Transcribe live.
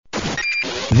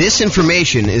This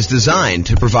information is designed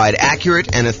to provide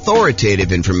accurate and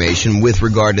authoritative information with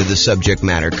regard to the subject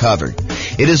matter covered.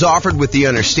 It is offered with the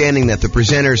understanding that the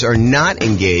presenters are not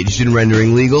engaged in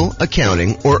rendering legal,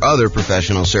 accounting, or other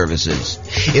professional services.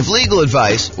 If legal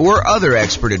advice or other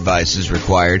expert advice is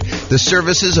required, the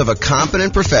services of a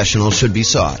competent professional should be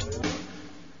sought.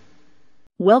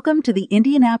 Welcome to the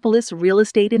Indianapolis Real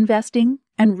Estate Investing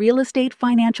and Real Estate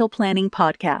Financial Planning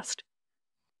Podcast.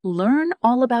 Learn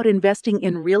all about investing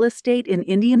in real estate in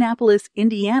Indianapolis,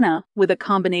 Indiana, with a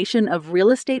combination of real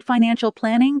estate financial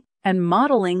planning and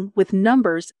modeling with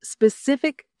numbers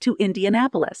specific to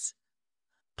Indianapolis.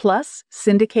 Plus,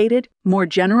 syndicated, more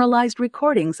generalized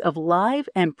recordings of live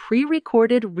and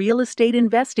pre-recorded real estate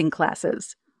investing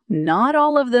classes, not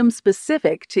all of them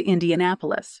specific to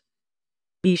Indianapolis.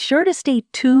 Be sure to stay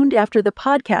tuned after the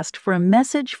podcast for a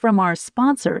message from our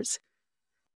sponsors.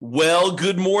 Well,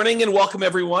 good morning and welcome,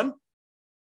 everyone.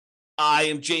 I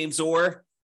am James Orr,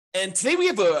 and today we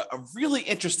have a really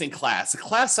interesting class, a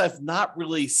class I've not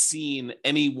really seen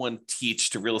anyone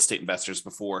teach to real estate investors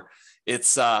before.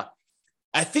 It's, I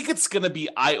think it's going to be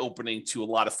eye-opening to a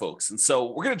lot of folks, and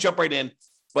so we're going to jump right in,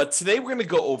 but today we're going to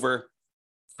go over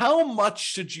how much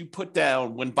should you put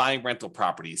down when buying rental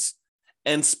properties,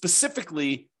 and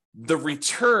specifically the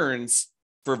returns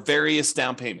for various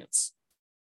down payments.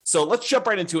 So let's jump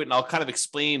right into it, and I'll kind of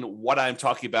explain what I'm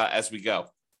talking about as we go.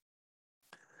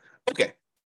 Okay,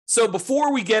 so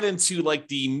before we get into like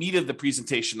the meat of the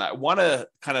presentation, I want to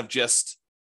kind of just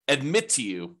admit to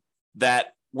you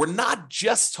that we're not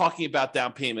just talking about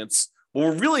down payments. What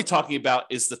we're really talking about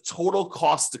is the total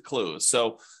cost to close.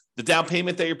 So the down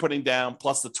payment that you're putting down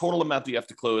plus the total amount that you have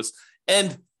to close.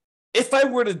 And if I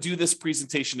were to do this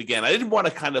presentation again, I didn't want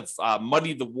to kind of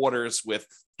muddy the waters with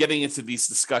getting into these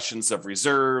discussions of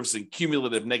reserves and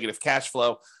cumulative negative cash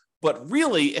flow. But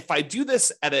really, if I do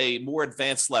this at a more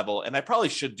advanced level, and I probably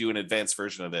should do an advanced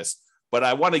version of this, but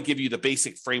I want to give you the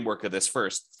basic framework of this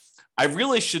first. I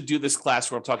really should do this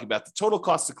class where I'm talking about the total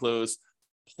cost to close,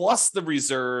 plus the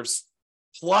reserves,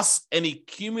 plus any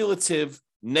cumulative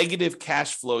negative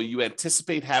cash flow you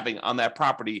anticipate having on that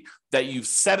property that you've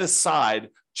set aside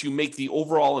to make the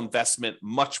overall investment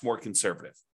much more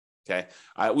conservative. Okay,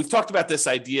 we've talked about this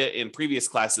idea in previous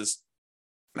classes,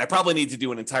 and I probably need to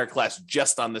do an entire class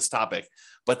just on this topic.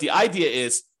 But the idea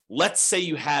is, let's say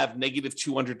you have negative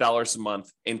 $200 a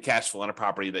month in cash flow on a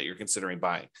property that you're considering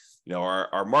buying. You know,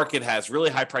 our market has really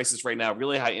high prices right now,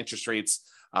 really high interest rates.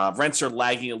 Rents are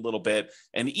lagging a little bit.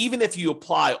 And even if you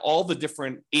apply all the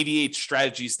different 88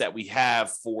 strategies that we have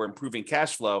for improving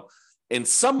cash flow, in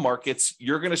some markets,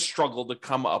 you're going to struggle to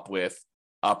come up with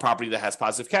a property that has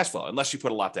positive cash flow unless you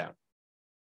put a lot down.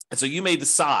 And so you may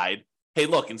decide, hey,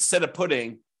 look, instead of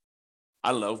putting,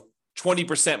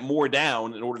 20% more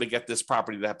down in order to get this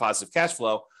property to have positive cash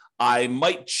flow, I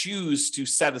might choose to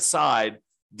set aside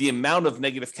the amount of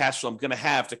negative cash flow I'm going to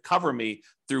have to cover me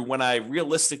through when I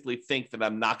realistically think that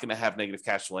I'm not going to have negative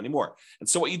cash flow anymore. And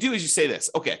so what you do is you say this,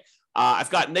 okay, I've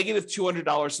got negative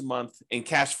 $200 a month in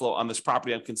cash flow on this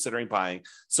property I'm considering buying.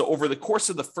 So over the course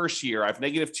of the first year, I have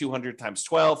negative 200 times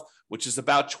 12, which is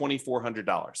about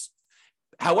 $2,400.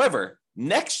 However,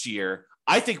 next year,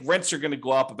 I think rents are going to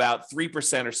go up about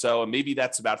 3% or so, and maybe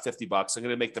that's about $50. I'm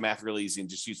going to make the math really easy and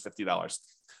just use $50.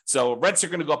 So rents are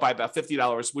going to go up by about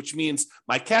 $50, which means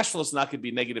my cash flow is not going to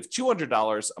be negative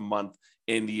 $200 a month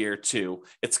in year two.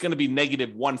 It's going to be negative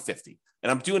 $150. And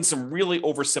I'm doing some really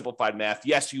oversimplified math.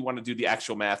 Yes, you want to do the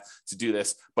actual math to do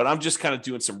this, but I'm just kind of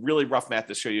doing some really rough math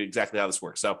to show you exactly how this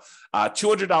works. So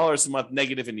 $200 a month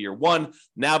negative in year one.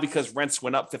 Now, because rents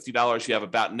went up $50, you have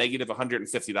about negative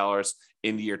 $150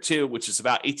 in year two, which is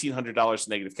about $1,800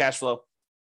 negative cash flow.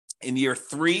 In year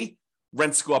three,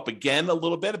 rents go up again a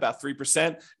little bit, about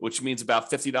 3%, which means about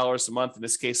 $50 a month in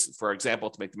this case, for example,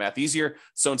 to make the math easier.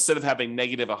 So instead of having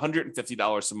negative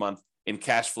 $150 a month in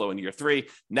cash flow in year three,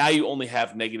 now you only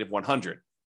have negative 100.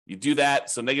 You do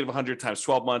that. So negative 100 times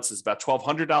 12 months is about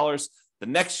 $1,200. The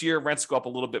next year, rents go up a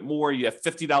little bit more. You have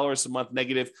 $50 a month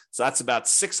negative. So that's about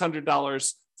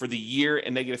 $600 for the year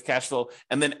in negative cash flow.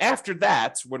 And then after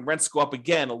that, when rents go up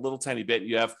again a little tiny bit,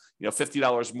 you have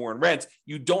 $50 more in rent,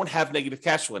 you don't have negative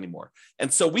cash flow anymore.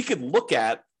 And so we could look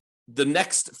at the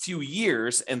next few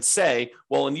years and say,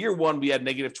 well, in year one, we had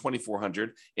negative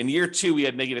 2,400. In year two, we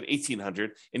had negative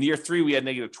 1,800. In year three, we had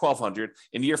negative 1,200.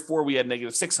 In year four, we had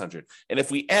negative 600. And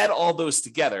if we add all those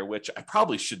together, which I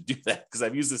probably should do that because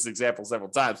I've used this example several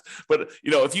times, but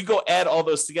if you go add all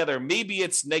those together, maybe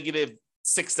it's negative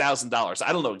 $6,000.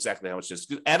 I don't know exactly how much it is.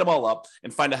 Add them all up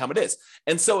and find out how much it is.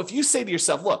 And so if you say to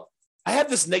yourself, look, I have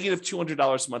this negative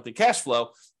 $200 a month in cash flow.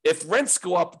 If rents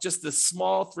go up just a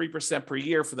small 3% per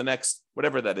year for the next,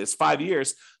 whatever that is, 5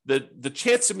 years, the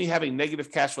chance of me having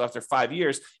negative cash flow after 5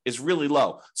 years is really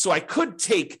low. So I could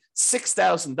take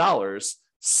 $6,000,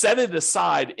 set it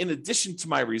aside in addition to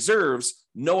my reserves,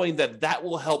 knowing that that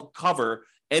will help cover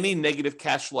any negative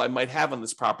cash flow I might have on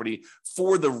this property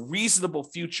for the reasonable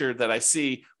future that I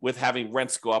see with having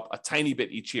rents go up a tiny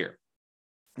bit each year.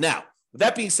 Now, with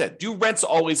that being said, do rents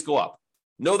always go up?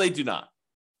 No, they do not.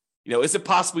 Is it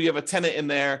possible you have a tenant in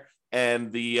there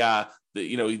and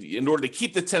in order to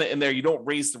keep the tenant in there, you don't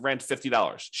raise the rent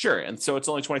 $50? Sure, and so it's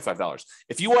only $25.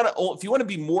 If you want to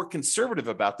be more conservative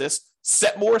about this,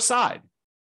 set more aside.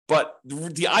 But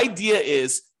the idea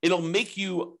is it'll make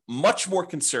you much more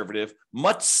conservative,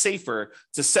 much safer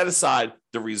to set aside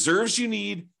the reserves you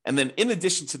need, and then in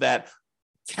addition to that,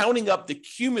 counting up the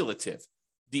cumulative,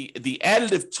 the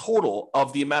additive total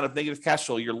of the amount of negative cash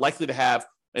flow you're likely to have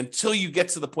until you get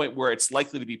to the point where it's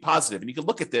likely to be positive. And you can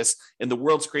look at this in the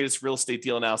world's greatest real estate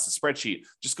deal analysis spreadsheet.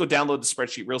 Just go download the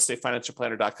spreadsheet,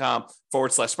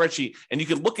 realestatefinancialplanner.com/spreadsheet. And you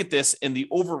can look at this in the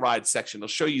override section. It'll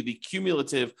show you the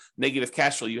cumulative negative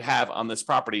cash flow you have on this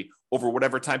property over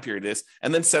whatever time period it is,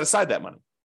 and then set aside that money.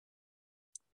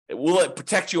 Will it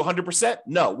protect you 100%?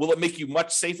 No. Will it make you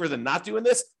much safer than not doing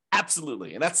this?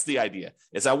 Absolutely. And that's the idea,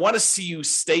 is I want to see you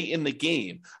stay in the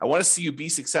game. I want to see you be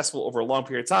successful over a long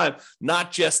period of time, not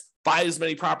just buy as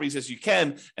many properties as you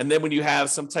can. And then when you have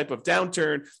some type of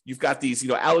downturn, you've got these,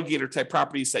 alligator type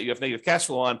properties that you have negative cash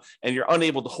flow on, and you're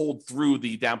unable to hold through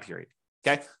the down period.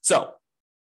 Okay. So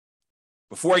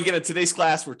before I get into today's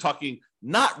class, we're talking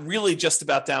not really just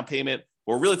about down payment.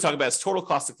 What we're really talking about is total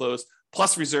cost to close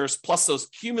plus reserves, plus those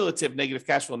cumulative negative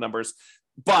cash flow numbers.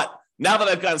 But now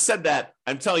that I've said that,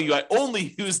 I'm telling you, I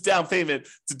only use down payment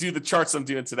to do the charts I'm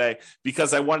doing today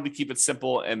because I wanted to keep it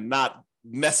simple and not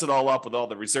mess it all up with all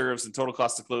the reserves and total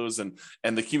cost to close and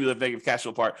the cumulative negative cash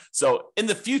flow part. So in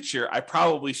the future, I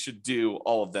probably should do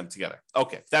all of them together.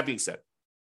 Okay, that being said.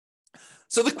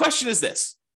 So the question is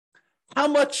this: how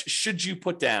much should you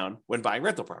put down when buying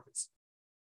rental properties?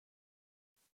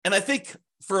 And I think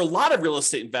for a lot of real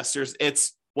estate investors,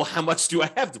 it's, well, how much do I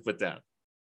have to put down?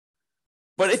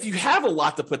 But if you have a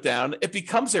lot to put down, it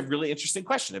becomes a really interesting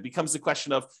question. It becomes the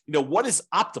question of, what is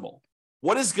optimal?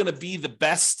 What is going to be the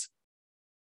best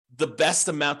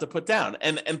amount to put down?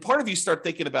 And part of you start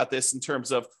thinking about this in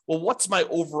terms of, well, what's my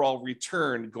overall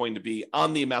return going to be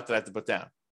on the amount that I have to put down?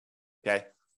 Okay.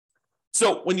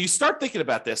 So when you start thinking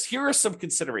about this, here are some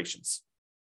considerations.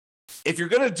 If you're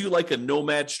going to do like a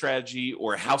nomad strategy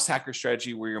or a house hacker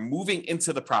strategy where you're moving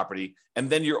into the property and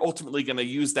then you're ultimately going to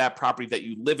use that property that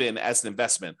you live in as an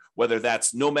investment, whether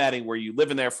that's nomading where you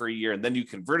live in there for a year and then you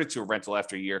convert it to a rental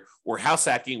after a year, or house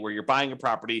hacking where you're buying a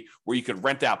property where you could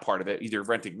rent out part of it, either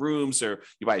renting rooms or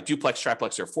you buy a duplex,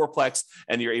 triplex, or fourplex,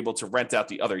 and you're able to rent out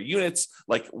the other units.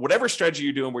 Like whatever strategy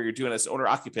you're doing where you're doing as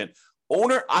owner-occupant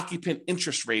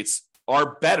interest rates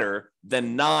are better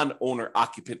than non-owner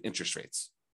occupant interest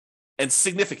rates, and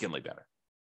significantly better.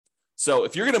 So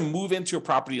if you're going to move into a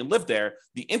property and live there,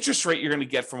 the interest rate you're going to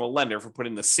get from a lender for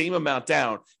putting the same amount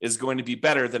down is going to be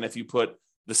better than if you put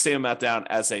the same amount down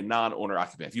as a non-owner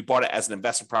occupant, if you bought it as an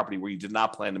investment property where you did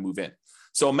not plan to move in.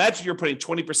 So imagine you're putting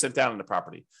 20% down on the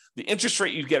property. The interest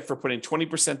rate you get for putting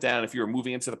 20% down if you were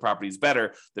moving into the property is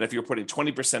better than if you're putting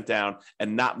 20% down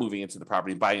and not moving into the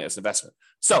property and buying it as an investment.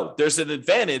 So there's an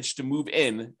advantage to move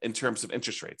in terms of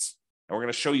interest rates. And we're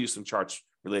going to show you some charts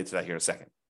related to that here in a second.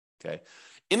 Okay.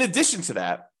 In addition to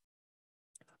that,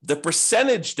 the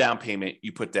percentage down payment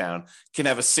you put down can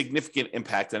have a significant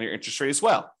impact on your interest rate as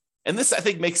well. And this, I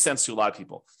think, makes sense to a lot of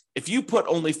people. If you put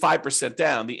only 5%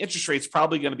 down, the interest rate's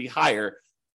probably going to be higher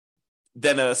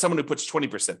than someone who puts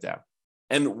 20% down.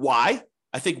 And why?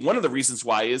 I think one of the reasons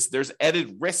why is there's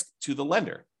added risk to the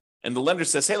lender. And the lender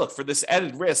says, hey, look, for this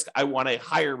added risk, I want a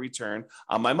higher return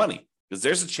on my money because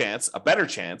there's a better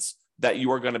chance that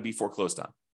you are going to be foreclosed on,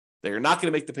 that you're not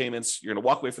going to make the payments, you're going to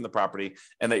walk away from the property,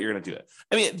 and that you're going to do it.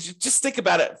 I mean, just think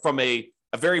about it from a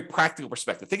very practical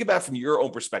perspective. Think about it from your own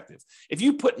perspective. If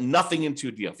you put nothing into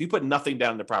a deal, if you put nothing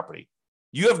down in the property,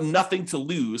 you have nothing to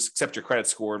lose except your credit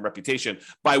score and reputation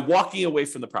by walking away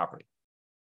from the property.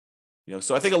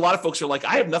 So I think a lot of folks are like,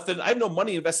 I have no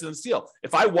money invested in this deal.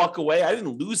 If I walk away, I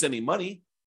didn't lose any money.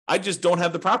 I just don't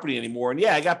have the property anymore. And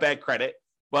yeah, I got bad credit,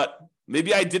 but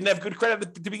maybe I didn't have good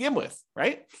credit to begin with,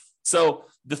 right? So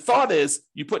the thought is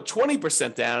you put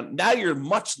 20% down, now you're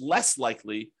much less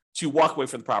likely to walk away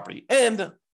from the property.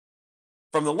 And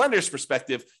from the lender's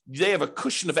perspective, they have a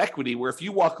cushion of equity where if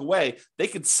you walk away, they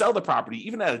could sell the property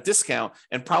even at a discount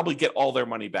and probably get all their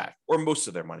money back or most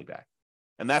of their money back.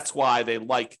 And that's why they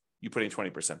like you put in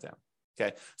 20% down.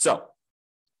 Okay. So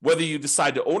whether you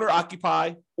decide to own or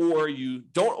occupy, or you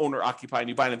don't own or occupy and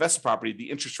you buy an investment property,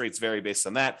 the interest rates vary based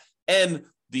on that. And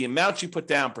the amount you put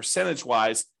down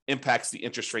percentage-wise impacts the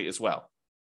interest rate as well.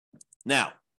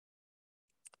 Now,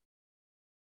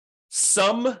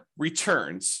 some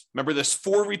returns, remember there's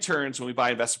 4 returns when we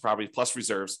buy investment properties plus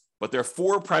reserves, but there are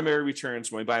 4 primary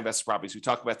returns when we buy investment properties. We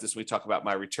talk about this when we talk about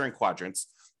my return quadrants.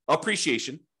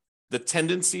 Appreciation, the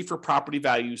tendency for property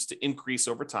values to increase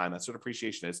over time. That's what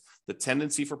appreciation is. The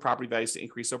tendency for property values to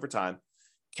increase over time.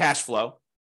 Cash flow,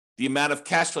 the amount of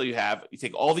cash flow you have. You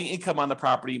take all the income on the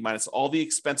property minus all the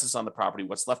expenses on the property.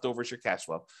 What's left over is your cash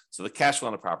flow. So the cash flow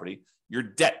on the property, your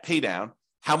debt pay down,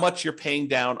 how much you're paying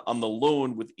down on the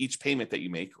loan with each payment that you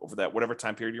make over that whatever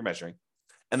time period you're measuring.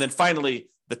 And then finally,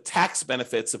 the tax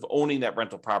benefits of owning that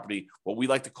rental property, what we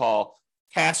like to call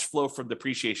cash flow from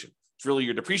depreciation. It's really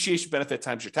your depreciation benefit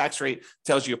times your tax rate,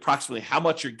 tells you approximately how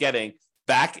much you're getting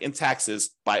back in taxes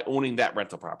by owning that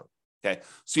rental property. Okay,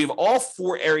 so you have all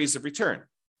 4 areas of return.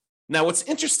 Now, what's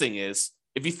interesting is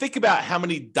if you think about how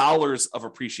many dollars of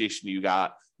appreciation you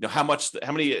got, how much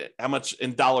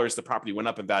in dollars the property went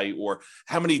up in value, or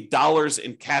how many dollars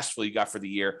in cash flow you got for the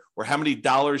year, or how many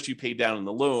dollars you paid down in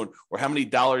the loan, or how many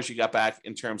dollars you got back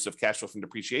in terms of cash flow from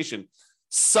depreciation,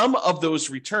 some of those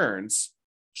returns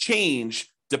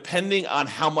change depending on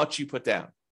how much you put down.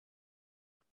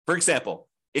 For example,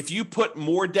 if you put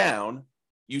more down,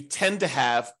 you tend to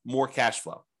have more cash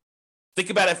flow. Think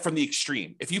about it from the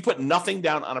extreme. If you put nothing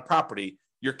down on a property,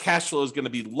 your cash flow is going to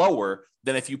be lower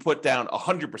than if you put down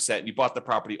 100% and you bought the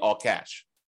property all cash,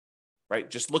 right?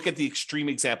 Just look at the extreme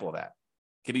example of that.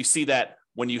 Can you see that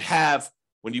when you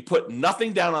put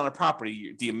nothing down on a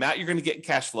property, the amount you're going to get in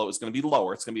cash flow is going to be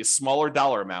lower. It's going to be a smaller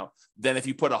dollar amount than if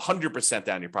you put 100%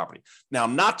 down your property. Now,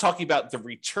 I'm not talking about the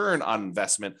return on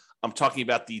investment. I'm talking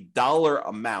about the dollar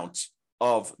amount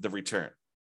of the return.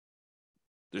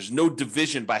 There's no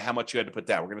division by how much you had to put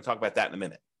down. We're going to talk about that in a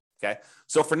minute. Okay.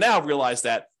 So for now, realize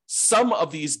that some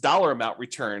of these dollar amount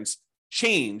returns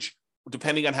change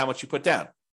depending on how much you put down.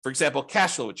 For example,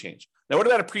 cash flow would change. Now, what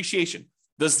about appreciation?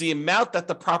 Does the amount that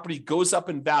the property goes up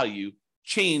in value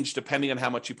change depending on how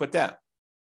much you put down?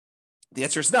 The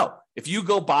answer is no. If you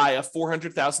go buy a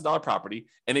 $400,000 property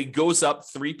and it goes up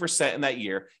 3% in that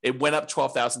year, it went up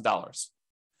 $12,000.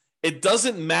 It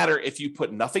doesn't matter if you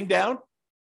put nothing down,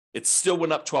 it still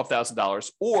went up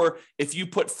 $12,000. Or if you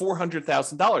put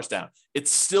 $400,000 down, it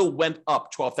still went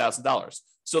up $12,000.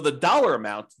 So the dollar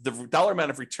amount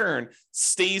of return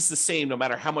stays the same no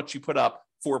matter how much you put up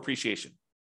for appreciation.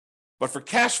 But for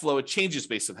cash flow, it changes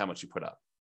based on how much you put up.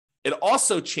 It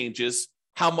also changes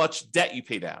how much debt you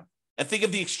pay down. And think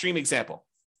of the extreme example.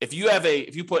 If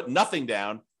you put nothing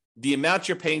down, the amount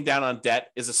you're paying down on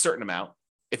debt is a certain amount.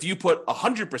 If you put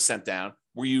 100% down,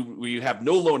 where you have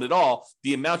no loan at all,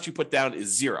 the amount you put down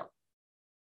is 0.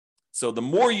 So the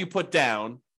more you put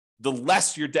down, the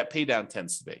less your debt pay down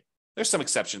tends to be. There's some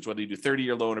exceptions, whether you do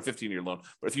 30-year loan or 15-year loan,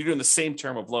 but if you're doing the same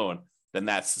term of loan, then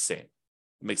that's the same.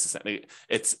 It makes sense.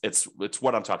 It's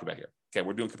what I'm talking about here. Okay,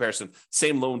 we're doing comparison,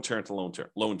 same loan term to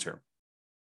loan term.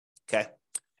 Okay,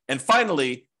 and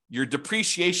finally, your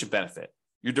depreciation benefit.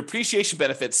 Your depreciation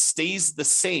benefit stays the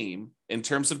same in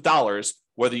terms of dollars,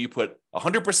 whether you put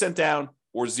 100% down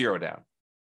or 0 down.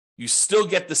 You still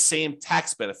get the same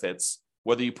tax benefits,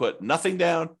 whether you put nothing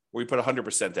down or you put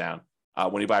 100% down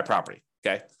when you buy a property.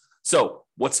 Okay. So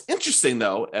what's interesting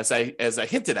though, as I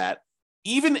hinted at,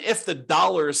 even if the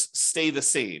dollars stay the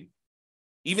same,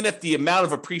 even if the amount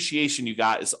of appreciation you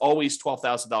got is always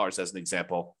 $12,000 as an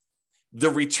example, the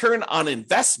return on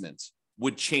investment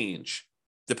would change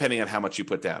depending on how much you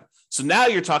put down. So now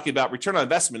you're talking about return on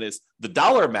investment is the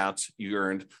dollar amount you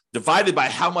earned divided by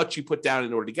how much you put down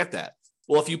in order to get that.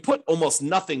 Well, if you put almost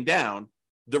nothing down,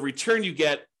 the return you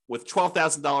get with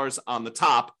 $12,000 on the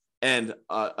top and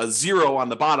a 0 on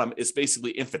the bottom is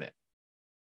basically infinite.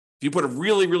 If you put a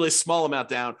really, really small amount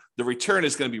down, the return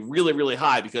is going to be really, really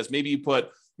high because maybe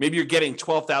you're getting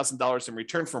 $12,000 in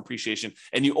return from appreciation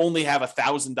and you only have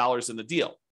 $1,000 in the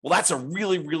deal. Well, that's a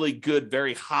really, really good,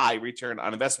 very high return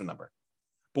on investment number.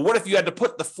 But what if you had to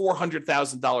put the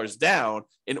 $400,000 down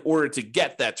in order to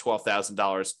get that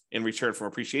 $12,000 in return from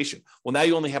appreciation? Well, now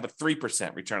you only have a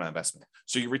 3% return on investment.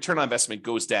 So your return on investment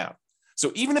goes down.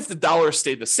 So even if the dollars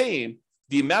stay the same,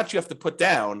 the amount you have to put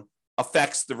down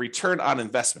affects the return on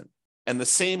investment. And the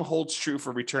same holds true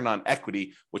for return on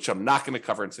equity, which I'm not going to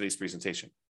cover in today's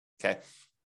presentation. Okay.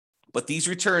 But these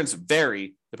returns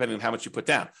vary depending on how much you put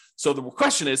down. So the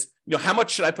question is, how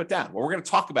much should I put down? Well, we're going to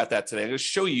talk about that today. I'm going to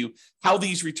show you how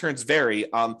these returns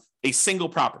vary on a single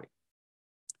property.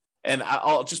 And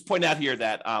I'll just point out here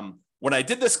that when I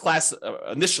did this class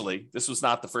initially, this was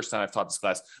not the first time I've taught this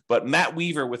class, but Matt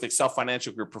Weaver with Excel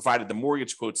Financial Group provided the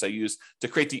mortgage quotes I used to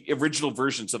create the original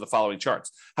versions of the following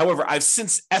charts. However, I've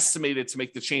since estimated to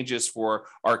make the changes for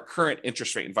our current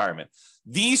interest rate environment.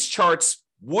 These charts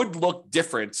would look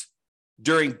different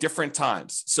during different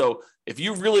times. So if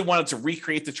you really wanted to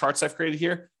recreate the charts I've created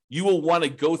here, you will want to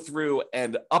go through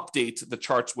and update the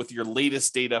charts with your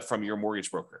latest data from your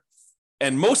mortgage broker.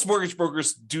 And most mortgage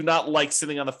brokers do not like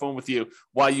sitting on the phone with you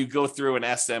while you go through and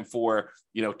ask them for,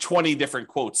 20 different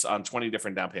quotes on 20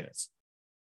 different down payments.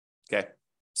 Okay.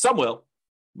 Some will,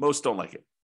 most don't like it.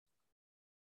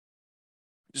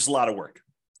 Just a lot of work.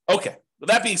 Okay. With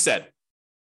that being said,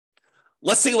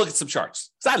 let's take a look at some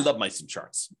charts, because I love some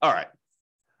charts. All right.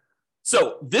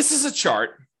 So this is a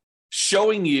chart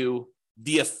showing you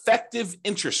the effective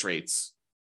interest rates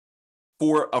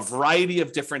for a variety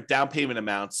of different down payment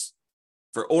amounts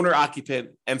for owner occupant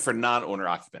and for non-owner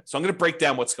occupant. So I'm going to break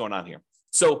down what's going on here.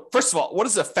 So first of all, what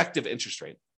is effective interest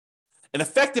rate? An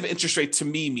effective interest rate to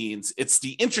me means it's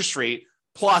the interest rate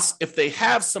plus if they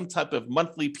have some type of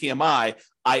monthly PMI,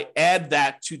 I add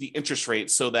that to the interest rate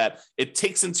so that it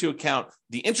takes into account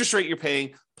the interest rate you're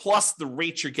paying plus the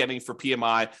rate you're getting for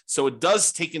PMI. So it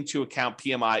does take into account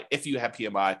PMI if you have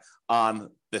PMI on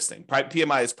this thing.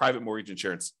 PMI is private mortgage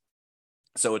insurance.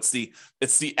 So it's the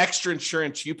extra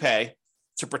insurance you pay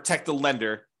to protect the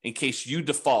lender in case you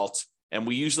default. And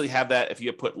we usually have that if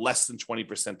you put less than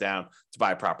 20% down to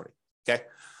buy a property. Okay.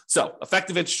 So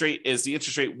effective interest rate is the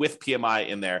interest rate with PMI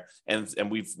in there. And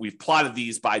we've plotted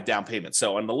these by down payment.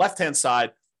 So on the left-hand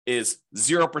side is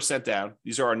 0% down.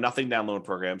 These are our nothing down loan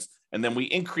programs. And then we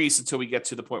increase until we get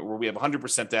to the point where we have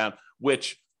 100% down,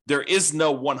 which there is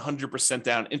no 100%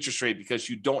 down interest rate because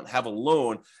you don't have a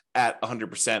loan at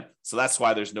 100%. So that's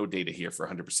why there's no data here for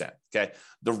 100%. Okay.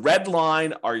 The red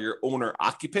line are your owner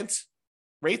occupant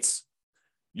rates.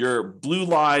 Your blue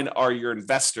line are your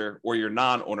investor or your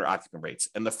non-owner occupant rates.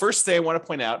 And the first thing I want to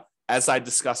point out, as I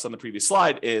discussed on the previous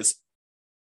slide, is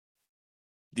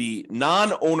the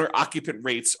non-owner occupant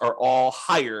rates are all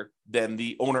higher than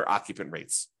the owner occupant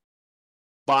rates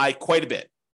by quite a bit.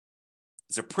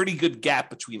 There's a pretty good gap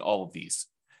between all of these.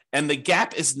 And the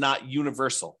gap is not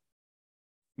universal,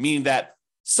 meaning that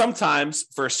sometimes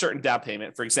for a certain down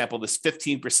payment, for example, this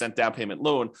 15% down payment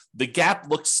loan, the gap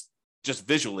looks just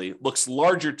visually looks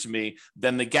larger to me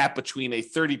than the gap between a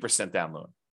 30% down loan.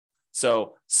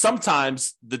 So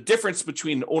sometimes the difference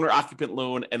between an owner occupant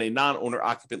loan and a non-owner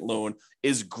occupant loan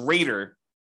is greater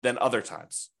than other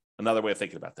times. Another way of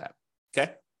thinking about that.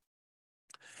 Okay.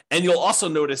 And you'll also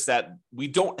notice that we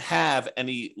don't have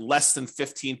any less than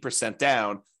 15%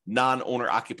 down non-owner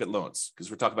occupant loans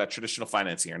because we're talking about traditional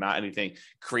financing or not anything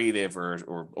creative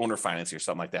or owner financing or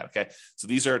something like that. Okay. So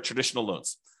these are traditional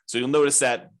loans. So you'll notice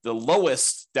that the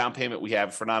lowest down payment we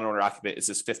have for non-owner occupant is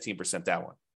this 15% down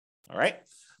one. All right.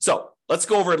 So let's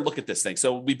go over and look at this thing.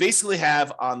 So we basically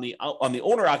have on the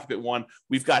owner occupant one,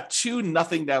 we've got two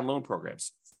nothing down loan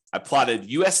programs. I plotted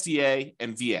USDA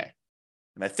and VA.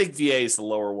 And I think VA is the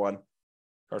lower one.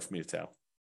 Hard for me to tell.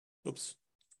 Oops.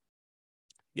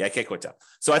 Yeah, I can't quite tell.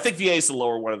 So I think VA is the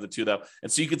lower one of the two, though.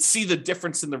 And so you can see the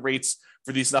difference in the rates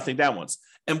for these nothing down ones.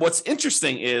 And what's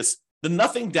interesting is the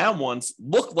nothing down ones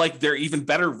look like they're even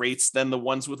better rates than the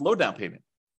ones with low down payment,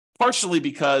 partially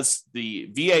because the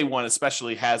VA one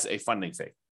especially has a funding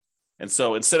fee. And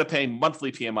so instead of paying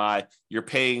monthly PMI, you're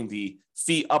paying the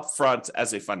fee upfront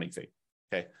as a funding fee.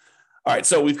 Okay. All right.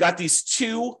 So we've got these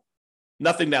two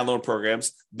nothing down loan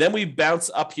programs. Then we bounce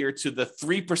up here to the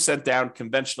 3% down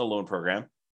conventional loan program,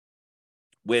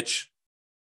 which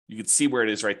you can see where it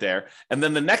is right there. And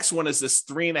then the next one is this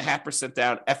 3.5%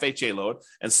 down FHA loan.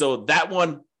 And so that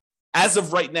one, as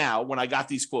of right now, when I got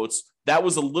these quotes, that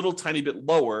was a little tiny bit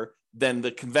lower than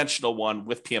the conventional one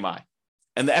with PMI.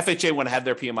 And the FHA one had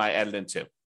their PMI added in too.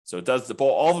 So it does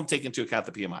all of them take into account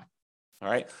the PMI.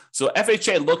 All right. So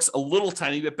FHA looks a little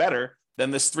tiny bit better than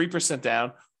this 3%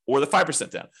 down or the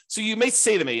 5% down. So you may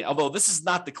say to me, although this is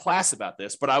not the class about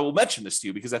this, but I will mention this to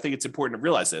you because I think it's important to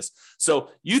realize this. So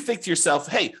you think to yourself,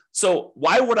 hey, so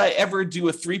why would I ever do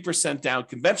a 3% down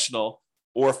conventional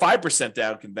or 5%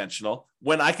 down conventional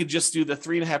when I could just do the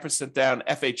 3.5% down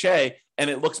FHA and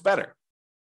it looks better?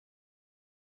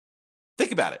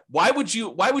 Think about it. Why would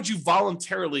you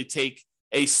voluntarily take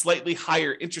a slightly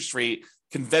higher interest rate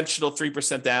conventional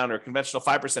 3% down or conventional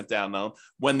 5% down loan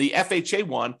when the FHA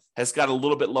one has got a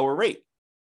little bit lower rate?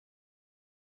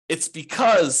 It's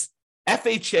because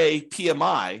FHA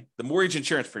PMI, the mortgage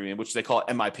insurance premium, which they call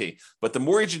MIP, but the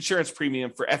mortgage insurance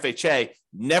premium for FHA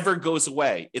never goes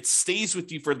away. It stays with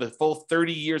you for the full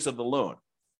 30 years of the loan.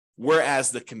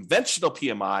 whereas the conventional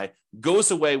PMI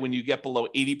goes away when you get below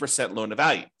 80% loan to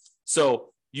value. So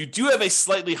you do have a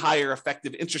slightly higher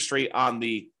effective interest rate on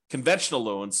the conventional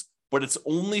loans, but it's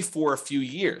only for a few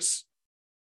years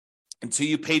until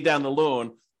you pay down the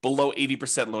loan below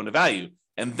 80% loan to value.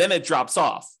 And then it drops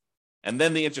off. And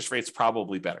then the interest rate's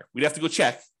probably better. We'd have to go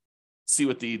check, see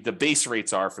what the base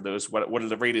rates are for those, what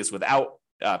the rate is without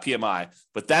PMI.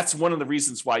 But that's one of the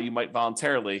reasons why you might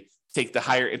voluntarily take the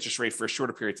higher interest rate for a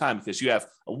shorter period of time, because you have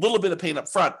a little bit of pain up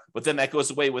front, but then that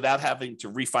goes away without having to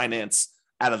refinance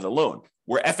out of the loan.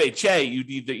 Where FHA, you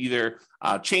need to either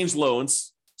change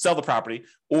loans, sell the property,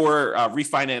 or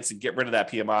refinance and get rid of that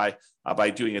PMI by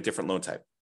doing a different loan type.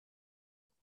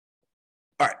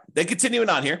 All right, then continuing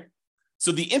on here.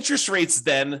 So the interest rates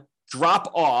then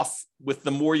drop off with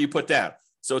the more you put down.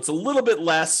 So it's a little bit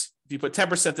less if you put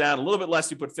 10% down, a little bit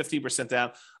less if you put 15% down,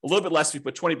 a little bit less if you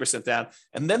put 20% down.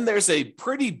 And then there's a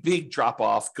pretty big drop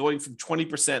off going from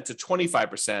 20% to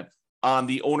 25% on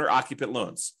the owner-occupant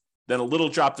loans. Then a little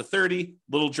drop to 30,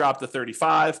 little drop to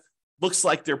 35. Looks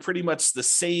like they're pretty much the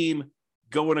same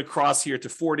going across here to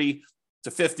 40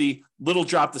 to 50, little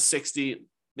drop to 60,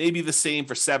 maybe the same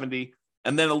for 70,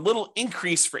 and then a little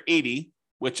increase for 80,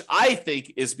 which I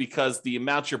think is because the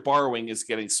amount you're borrowing is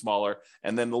getting smaller.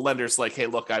 And then the lender's like, hey,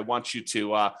 look, I want you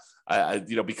to,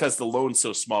 because the loan's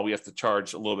so small, we have to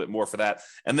charge a little bit more for that.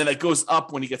 And then it goes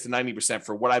up when you get to 90%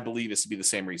 for what I believe is to be the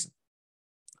same reason.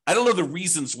 I don't know the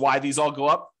reasons why these all go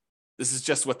up. This is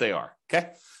just what they are,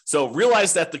 okay? So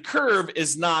realize that the curve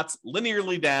is not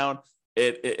linearly down.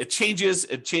 It changes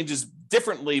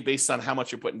differently based on how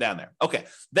much you're putting down there. Okay,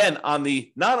 then on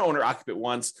the non-owner occupant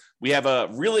ones, we have a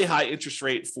really high interest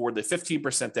rate for the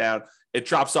 15% down. It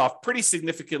drops off pretty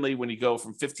significantly when you go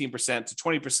from 15% to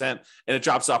 20%, and it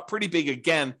drops off pretty big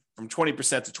again from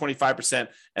 20% to 25%.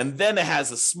 And then it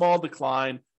has a small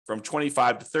decline from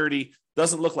 25 to 30.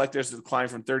 Doesn't look like there's a decline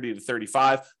from 30 to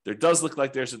 35. There does look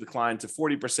like there's a decline to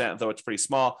 40%, though it's pretty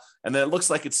small. And then it looks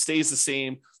like it stays the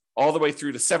same all the way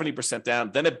through to 70%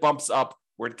 down. Then it bumps up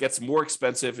where it gets more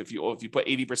expensive if you put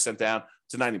 80% down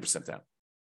to 90% down.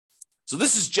 So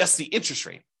this is just the interest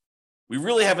rate. We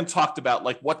really haven't talked about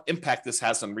like what impact this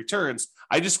has on returns.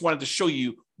 I just wanted to show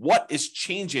you what is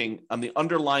changing on the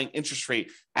underlying interest rate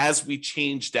as we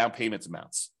change down payment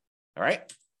amounts. All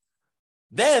right.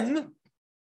 Then,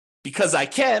 because I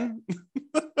can,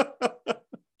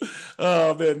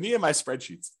 oh man, me and my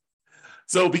spreadsheets.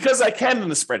 So because I can in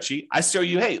the spreadsheet, I show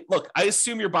you, hey, look, I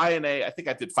assume you're buying I think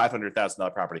I did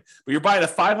 $500,000 property, but you're buying a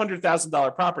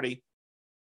 $500,000 property,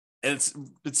 and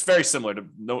it's very similar to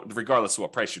regardless of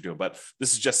what price you're doing, but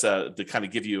this is just to kind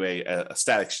of give you a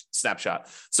static snapshot.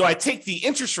 So I take the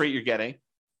interest rate you're getting,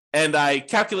 and I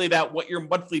calculate out what your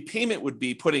monthly payment would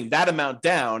be putting that amount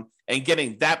down and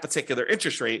getting that particular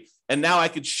interest rate. And now I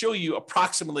could show you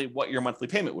approximately what your monthly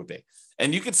payment would be.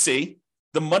 And you could see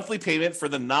the monthly payment for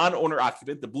the non-owner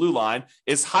occupant, the blue line,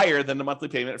 is higher than the monthly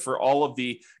payment for all of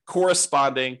the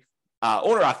corresponding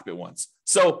owner occupant ones.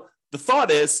 So the thought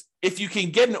is, if you can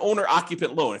get an owner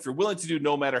occupant loan, if you're willing to do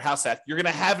no matter house hack, you're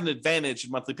going to have an advantage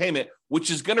in monthly payment, which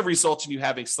is going to result in you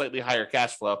having slightly higher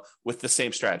cash flow with the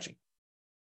same strategy.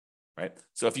 Right?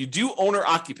 So if you do owner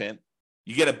occupant,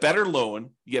 you get a better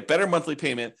loan, you get better monthly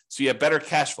payment, so you have better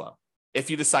cash flow if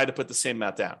you decide to put the same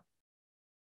amount down.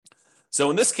 So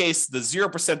in this case, the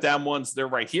 0% down ones, they're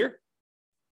right here.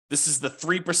 This is the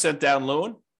 3% down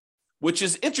loan, which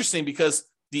is interesting because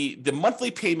the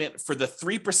monthly payment for the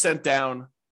 3% down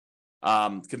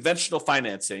conventional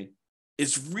financing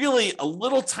is really a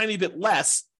little tiny bit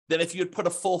less than if you had put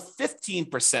a full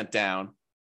 15% down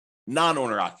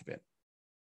non-owner occupant.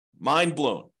 Mind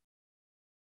blown.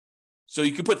 So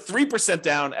you could put 3%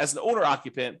 down as an owner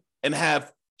occupant and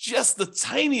have just the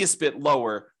tiniest bit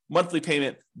lower monthly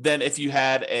payment than if you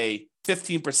had a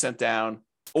 15% down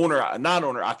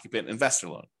non-owner occupant investor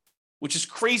loan, which is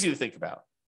crazy to think about.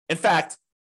 In fact,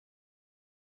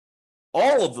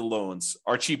 all of the loans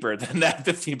are cheaper than that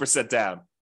 15% down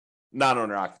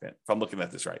non-owner occupant, if I'm looking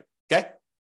at this right. Okay.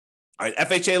 All right.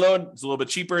 FHA loan is a little bit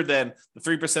cheaper than the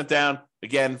 3% down.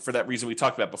 Again, for that reason we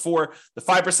talked about before. The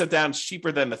 5% down is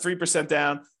cheaper than the 3%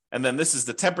 down. And then this is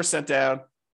the 10% down.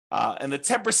 And the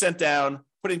 10% down,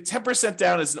 putting 10%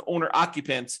 down as an owner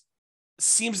occupant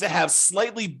seems to have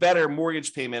slightly better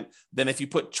mortgage payment than if you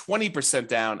put 20%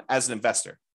 down as an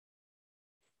investor.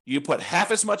 You put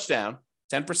half as much down,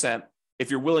 10%, if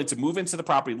you're willing to move into the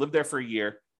property, live there for a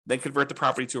year, then convert the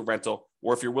property to a rental,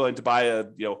 or if you're willing to buy a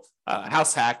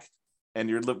house hack and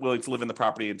you're willing to live in the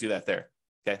property and do that there.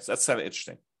 Okay, so that's kind of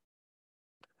interesting.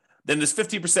 Then there's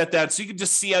 50% down, so you can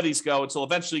just see how these go until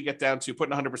eventually you get down to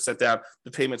putting 100% down.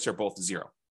 The payments are both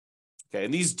zero. Okay,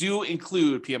 and these do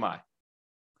include PMI.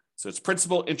 So it's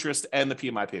principal, interest, and the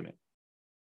PMI payment.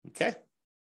 Okay.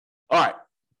 All right.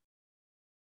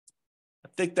 I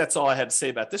think that's all I had to say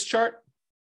about this chart.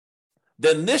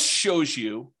 Then this shows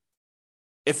you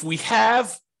if we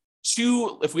have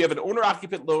an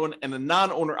owner-occupant loan and a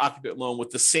non-owner-occupant loan with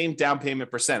the same down payment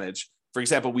percentage. For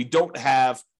example, we don't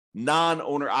have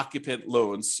non-owner-occupant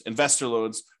loans, investor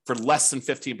loans, for less than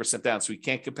 15% down. So we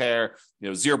can't compare,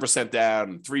 0%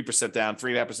 down, 3% down,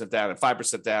 3.5% down, and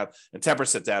 5% down, and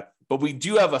 10% down. But we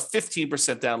do have a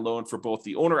 15% down loan for both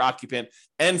the owner-occupant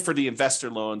and for the investor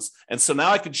loans. And so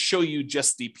now I can show you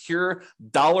just the pure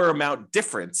dollar amount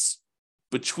difference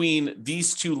between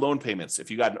these two loan payments,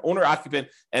 if you got an owner-occupant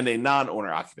and a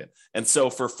non-owner-occupant. And so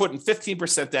for putting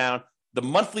 15% down, the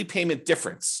monthly payment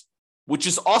difference, which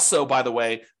is also, by the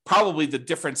way, probably the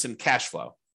difference in cash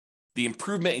flow, the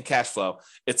improvement in cash flow,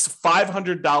 it's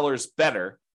 $500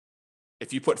 better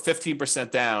if you put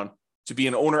 15% down to be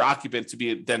an owner-occupant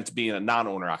than to be a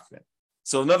non-owner-occupant.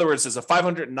 So in other words, there's a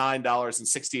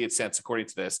 $509.68 according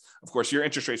to this. Of course, your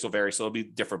interest rates will vary, so it'll be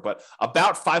different, but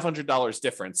about $500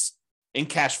 difference in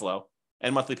cash flow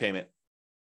and monthly payment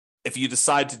if you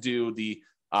decide to do the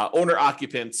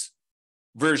owner-occupant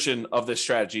version of this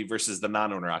strategy versus the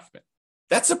non-owner-occupant.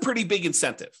 That's a pretty big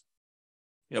incentive.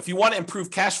 If you want to improve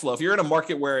cash flow, if you're in a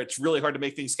market where it's really hard to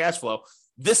make things cash flow,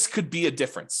 this could be a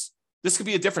difference. This could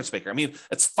be a difference maker. I mean,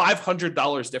 it's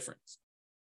 $500 difference,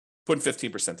 putting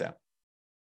 15% down.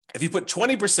 If you put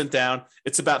 20% down,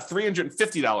 it's about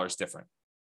 $350 different.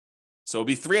 So it'll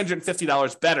be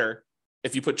 $350 better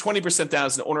if you put 20% down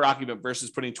as an owner-occupant versus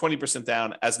putting 20%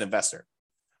 down as an investor.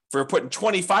 For putting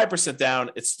 25%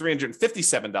 down, it's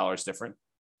 $357 different.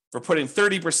 For putting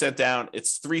 30% down,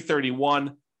 it's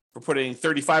 $331. For putting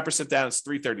 35% down, it's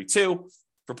 $332.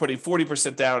 For putting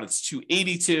 40% down, it's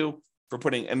 $282.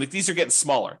 And these are getting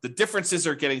smaller. The differences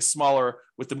are getting smaller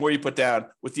with the more you put down,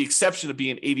 with the exception of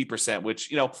being 80%,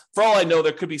 which, for all I know,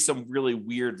 there could be some really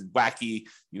weird, wacky,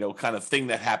 kind of thing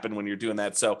that happened when you're doing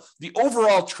that. So the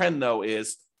overall trend, though,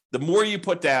 is the more you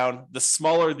put down, the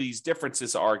smaller these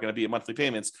differences are going to be in monthly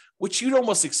payments, which you'd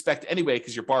almost expect anyway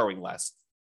because you're borrowing less.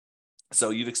 So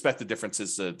you'd expect the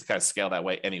differences to kind of scale that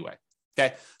way anyway.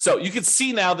 Okay, so you can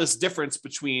see now this difference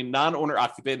between non-owner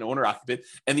occupant and owner occupant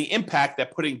and the impact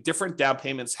that putting different down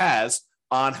payments has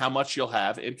on how much you'll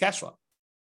have in cash flow.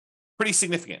 Pretty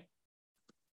significant.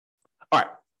 All right,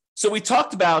 so we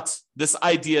talked about this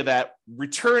idea that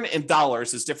return in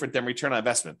dollars is different than return on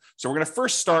investment. So we're going to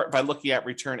first start by looking at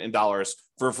return in dollars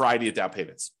for a variety of down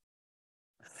payments.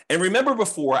 And remember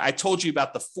before, I told you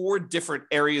about the 4 different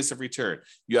areas of return.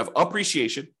 You have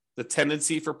appreciation, the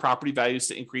tendency for property values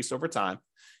to increase over time.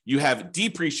 You have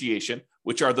depreciation,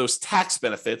 which are those tax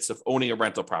benefits of owning a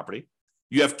rental property.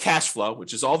 You have cash flow,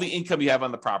 which is all the income you have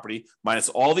on the property minus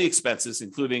all the expenses,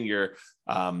 including your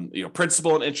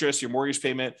principal and interest, your mortgage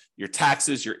payment, your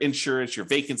taxes, your insurance, your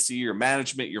vacancy, your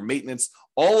management, your maintenance.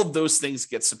 All of those things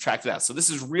get subtracted out. So this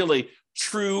is really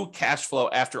true cash flow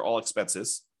after all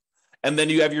expenses. And then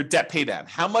you have your debt pay down,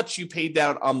 how much you paid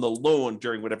down on the loan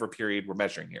during whatever period we're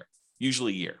measuring here,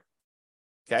 usually a year.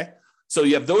 Okay. So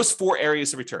you have those 4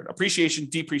 areas of return: appreciation,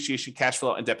 depreciation, cash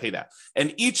flow, and debt pay down.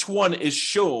 And each one is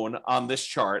shown on this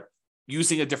chart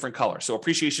using a different color. So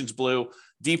appreciation is blue,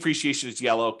 depreciation is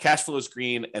yellow, cash flow is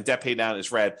green, and debt pay down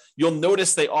is red. You'll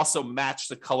notice they also match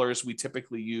the colors we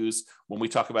typically use when we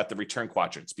talk about the return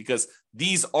quadrants, because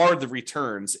these are the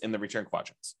returns in the return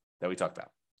quadrants that we talked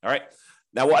about. All right.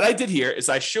 Now, what I did here is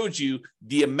I showed you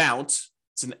the amount.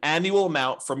 It's an annual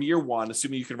amount from year 1,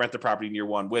 assuming you can rent the property in year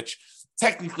 1, which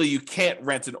technically you can't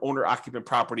rent an owner-occupant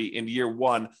property in year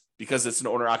 1 because it's an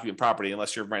owner-occupant property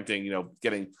unless you're renting,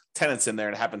 getting tenants in there,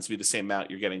 and it happens to be the same amount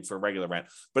you're getting for regular rent.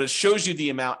 But it shows you the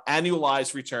amount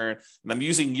annualized return, and I'm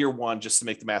using year 1 just to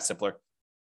make the math simpler.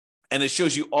 And it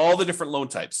shows you all the different loan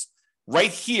types.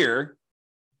 Right here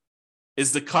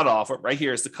is the cutoff. Right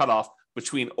here is the cutoff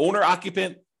between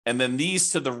owner-occupant, and then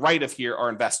these to the right of here are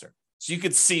investor. So you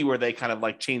could see where they kind of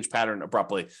like change pattern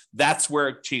abruptly. That's where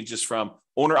it changes from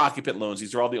owner-occupant loans.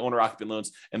 These are all the owner-occupant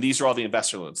loans, and these are all the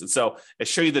investor loans. And so I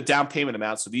show you the down payment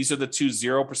amount. So these are the 2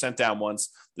 0% down ones.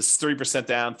 This is 3%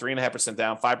 down, 3.5%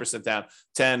 down, 5% down,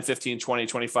 10, 15, 20,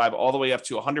 25, all the way up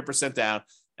to 100% down.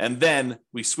 And then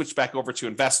we switch back over to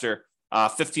investor,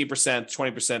 15%,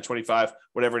 20%, 25,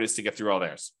 whatever it is to get through all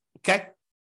theirs. Okay?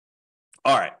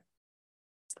 All right.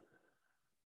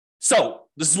 So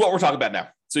this is what we're talking about now.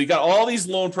 So you got all these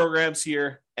loan programs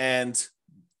here, and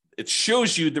it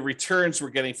shows you the returns we're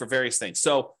getting for various things.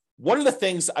 So one of the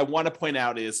things I want to point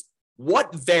out is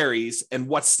what varies and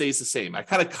what stays the same. I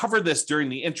kind of covered this during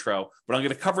the intro, but I'm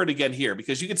going to cover it again here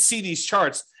because you can see these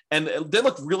charts and they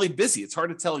look really busy. It's hard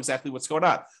to tell exactly what's going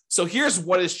on. So here's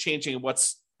what is changing and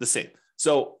what's the same.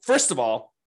 So first of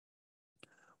all,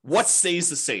 what stays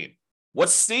the same? What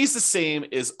stays the same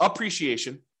is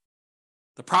appreciation.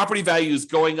 The property value is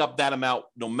going up that amount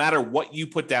no matter what you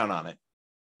put down on it.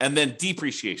 And then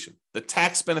depreciation. The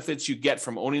tax benefits you get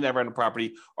from owning that rental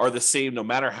property are the same no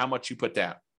matter how much you put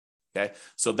down. Okay,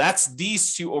 so that's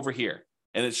these two over here.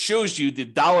 And it shows you the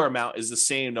dollar amount is the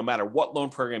same no matter what loan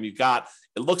program you got.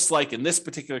 It looks like in this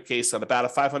particular case on about a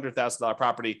 $500,000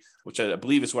 property, which I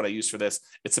believe is what I use for this,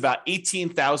 it's about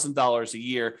 $18,000 a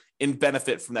year in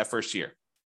benefit from that first year.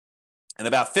 And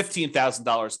about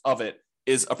 $15,000 of it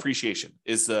is appreciation,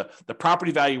 is the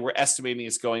property value we're estimating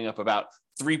is going up about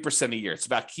 3% a year. It's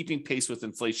about keeping pace with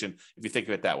inflation, if you think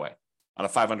of it that way, on a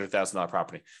 $500,000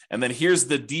 property. And then here's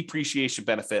the depreciation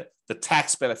benefit, the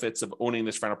tax benefits of owning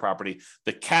this rental property,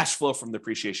 the cash flow from the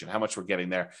depreciation, how much we're getting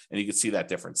there. And you can see that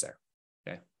difference there.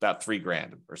 Okay, about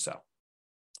 $3,000 or so.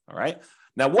 All right.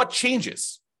 Now, what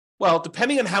changes? Well,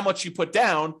 depending on how much you put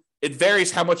down, it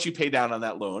varies how much you pay down on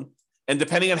that loan. And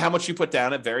depending on how much you put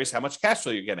down, it varies how much cash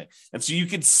flow you're getting. And so you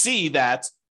can see that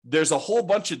there's a whole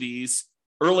bunch of these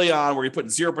early on where you put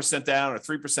 0% down or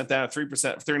 3% down or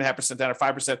 3%, 3.5% down or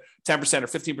 5%, 10% or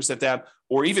 15% down,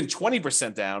 or even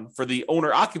 20% down for the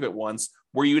owner occupant ones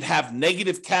where you'd have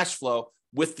negative cash flow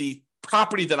with the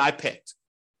property that I picked.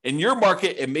 In your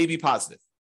market, it may be positive,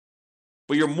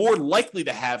 but you're more likely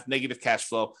to have negative cash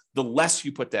flow the less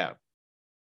you put down.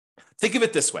 Think of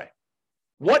it this way.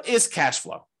 What is cash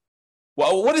flow?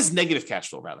 Well, what is negative cash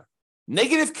flow, rather?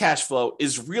 Negative cash flow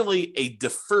is really a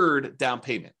deferred down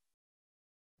payment.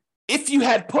 If you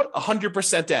had put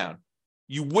 100% down,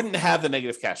 you wouldn't have the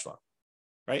negative cash flow,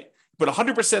 right? Put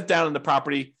 100% down in the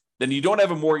property, then you don't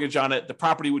have a mortgage on it, the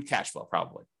property would cash flow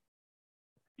probably.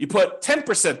 You put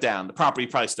 10% down, the property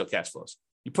probably still cash flows.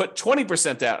 You put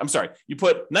 20% down, you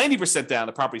put 90% down,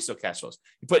 the property still cash flows.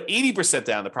 You put 80%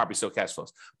 down, the property still cash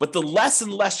flows. But the less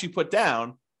and less you put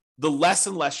down, the less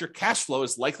and less your cash flow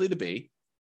is likely to be.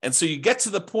 And so you get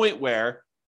to the point where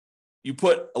you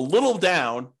put a little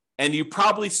down and you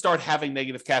probably start having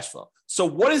negative cash flow. So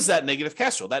what is that negative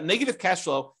cash flow? That negative cash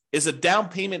flow is a down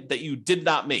payment that you did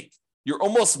not make. You're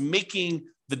almost making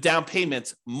the down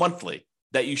payment monthly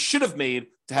that you should have made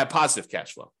to have positive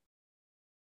cash flow.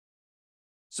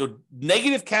 So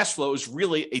negative cash flow is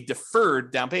really a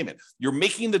deferred down payment. You're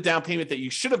making the down payment that you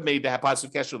should have made to have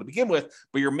positive cash flow to begin with,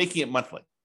 but you're making it monthly.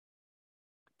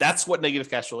 That's what negative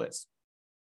cash flow is.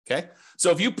 Okay.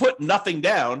 So if you put nothing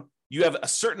down, you have a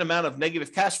certain amount of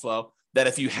negative cash flow that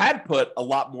if you had put a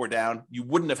lot more down, you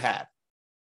wouldn't have had.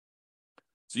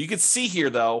 So you can see here,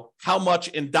 though, how much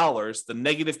in dollars the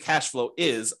negative cash flow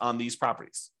is on these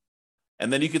properties.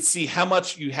 And then you can see how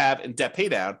much you have in debt pay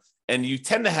down. And you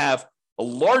tend to have a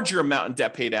larger amount in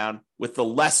debt pay down with the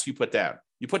less you put down.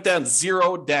 You put down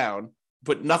zero down,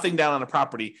 put nothing down on a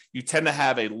property, you tend to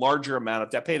have a larger amount of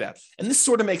debt pay down. And this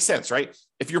sort of makes sense, right?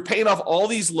 If you're paying off all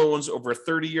these loans over a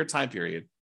 30-year time period,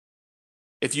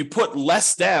 if you put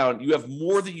less down, you have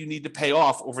more that you need to pay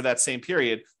off over that same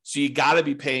period. So you got to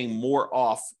be paying more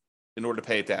off in order to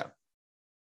pay it down.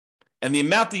 And the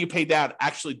amount that you pay down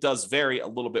actually does vary a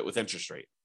little bit with interest rate.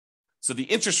 So the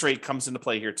interest rate comes into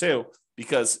play here too,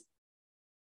 because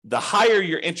the higher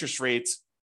your interest rates,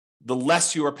 the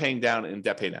less you are paying down in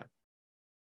debt pay down.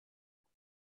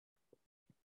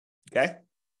 Okay.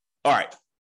 All right.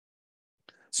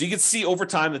 So you can see over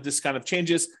time that this kind of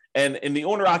changes. And in the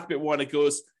owner occupant one, it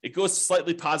goes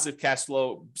slightly positive cash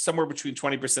flow, somewhere between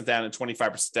 20% down and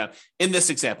 25% down. In this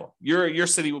example, your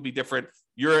city will be different.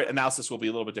 Your analysis will be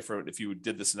a little bit different if you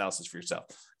did this analysis for yourself.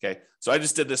 Okay. So I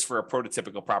just did this for a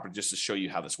prototypical property just to show you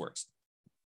how this works.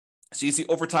 So you see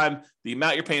over time, the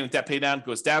amount you're paying in debt pay down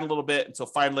goes down a little bit until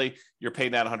finally you're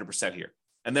paying down 100% here.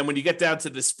 And then when you get down to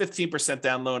this 15%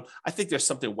 down loan, I think there's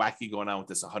something wacky going on with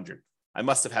this 100. I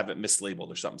must have it mislabeled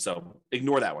or something. So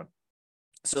ignore that one.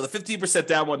 So the 15%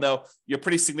 down one, though, you have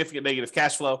pretty significant negative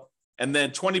cash flow. And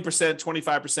then 20%,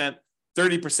 25%,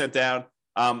 30% down.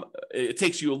 It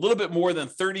takes you a little bit more than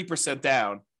 30%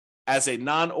 down as a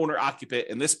non-owner occupant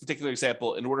in this particular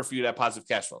example in order for you to have positive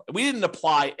cash flow. And we didn't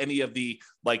apply any of the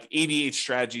 88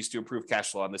 strategies to improve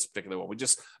cash flow on this particular one. We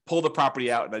just pulled the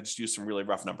property out and I just used some really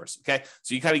rough numbers. Okay.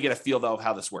 So you kind of get a feel though of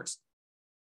how this works.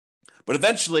 But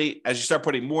eventually, as you start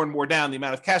putting more and more down, the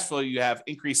amount of cash flow you have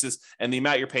increases and the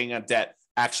amount you're paying on debt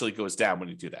actually goes down when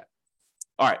you do that.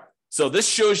 All right. So this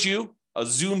shows you a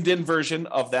zoomed in version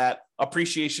of that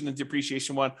appreciation and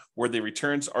depreciation one where the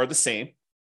returns are the same.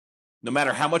 No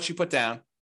matter how much you put down,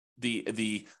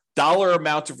 the dollar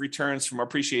amount of returns from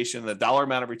appreciation and the dollar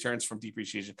amount of returns from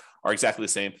depreciation are exactly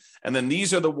the same. And then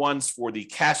these are the ones for the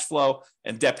cash flow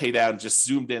and debt pay down, just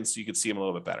zoomed in so you can see them a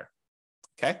little bit better.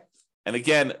 Okay. And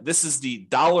again, this is the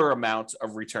dollar amount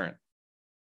of return.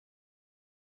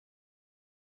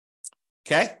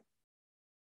 Okay.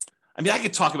 I mean, I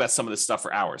could talk about some of this stuff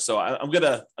for hours. So I'm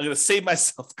gonna save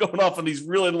myself going off on these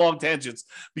really long tangents,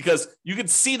 because you can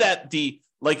see that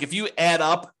like if you add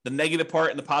up the negative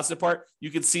part and the positive part, you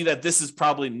can see that this is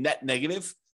probably net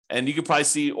negative. And you can probably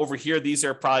see over here, these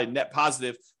are probably net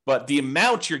positive, but the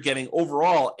amount you're getting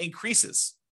overall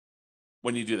increases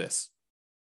when you do this.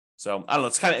 So I don't know,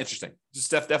 it's kind of interesting.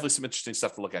 Just definitely some interesting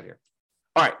stuff to look at here.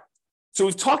 All right. So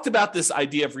we've talked about this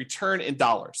idea of return in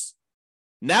dollars.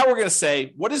 Now we're going to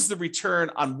say, what is the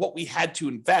return on what we had to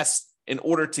invest in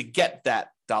order to get that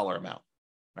dollar amount,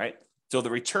 right? So the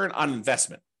return on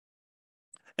investment.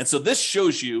 And so this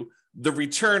shows you the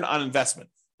return on investment.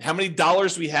 How many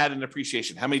dollars we had in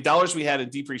appreciation, how many dollars we had in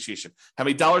depreciation, how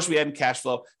many dollars we had in cash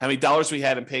flow, how many dollars we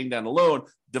had in paying down the loan,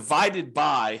 divided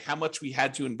by how much we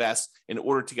had to invest in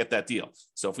order to get that deal.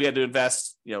 So if we had to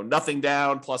invest, nothing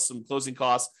down plus some closing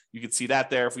costs, you could see that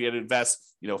there. If we had to invest,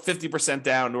 50%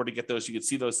 down in order to get those, you could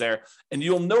see those there. And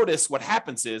you'll notice what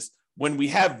happens is when we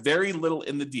have very little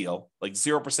in the deal, like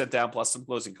 0% down plus some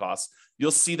closing costs,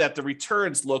 you'll see that the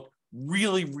returns look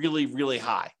really, really, really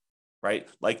high, right?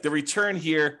 Like the return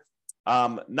here,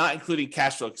 not including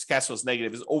cash flow, because cash flow is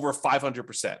negative, is over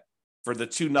 500% for the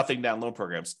two nothing down loan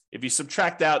programs. If you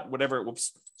subtract out whatever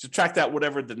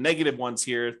the negative ones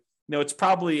here, it's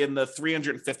probably in the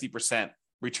 350%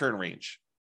 return range.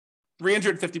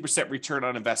 350% return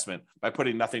on investment by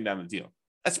putting nothing down the deal.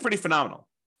 That's pretty phenomenal.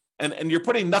 And you're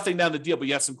putting nothing down the deal, but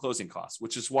you have some closing costs,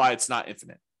 which is why it's not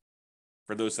infinite.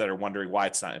 For those that are wondering why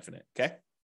it's not infinite, okay?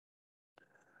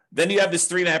 Then you have this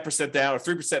 3.5% down, or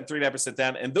 3%, 3.5%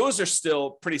 down, and those are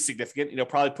still pretty significant,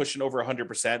 probably pushing over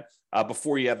 100%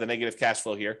 before you have the negative cash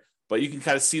flow here. But you can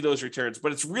kind of see those returns,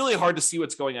 but it's really hard to see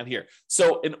what's going on here.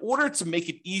 So in order to make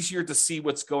it easier to see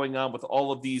what's going on with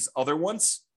all of these other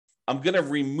ones, I'm going to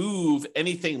remove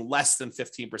anything less than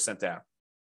 15% down.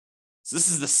 So this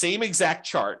is the same exact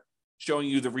chart showing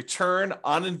you the return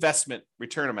on investment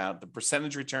return amount, the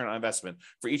percentage return on investment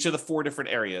for each of the four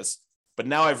different areas. But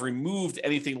now I've removed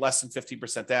anything less than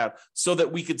 15% down so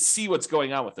that we could see what's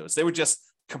going on with those. They were just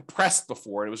compressed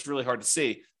before, and it was really hard to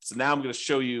see. So now I'm going to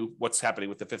show you what's happening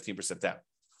with the 15% down.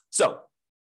 So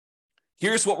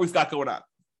here's what we've got going on.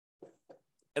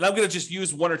 And I'm going to just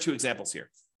use one or two examples here.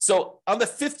 So on the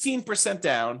 15%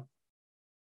 down,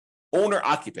 owner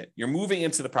occupant, you're moving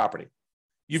into the property.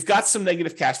 You've got some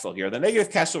negative cash flow here. The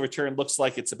negative cash flow return looks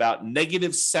like it's about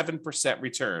negative 7%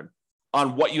 return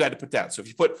on what you had to put down. So if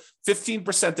you put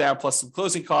 15% down plus some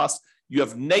closing costs, you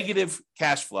have negative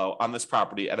cash flow on this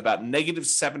property at about negative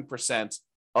 7%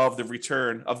 of the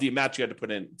return of the amount you had to put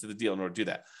into the deal in order to do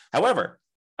that. However,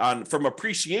 from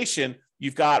appreciation,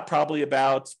 you've got probably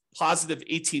about positive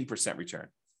 18% return.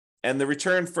 And the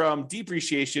return from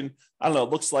depreciation, I don't know, it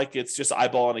looks like it's just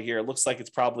eyeballing it here. It looks like it's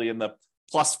probably in the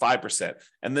plus 5%.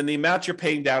 And then the amount you're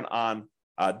paying down on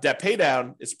debt pay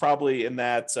down is probably in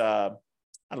that,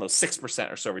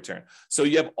 6% or so return. So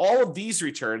you have all of these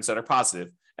returns that are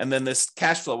positive, and then this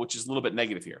cash flow, which is a little bit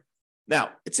negative here. Now,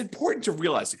 it's important to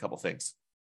realize a couple things.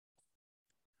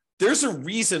 There's a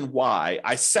reason why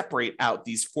I separate out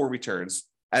these four returns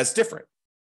as different,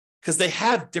 because they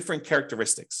have different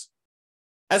characteristics.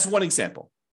 As one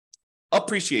example,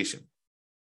 appreciation.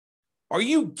 Are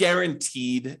you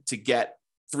guaranteed to get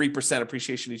 3%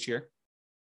 appreciation each year?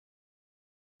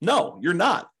 No, you're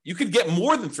not. You could get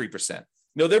more than 3%.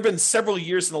 There have been several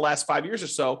years in the last 5 years or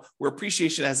so where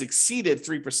appreciation has exceeded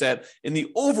 3% in the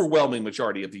overwhelming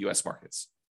majority of the US markets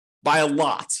by a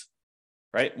lot,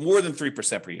 right? More than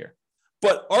 3% per year.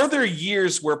 But are there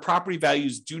years where property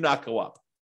values do not go up?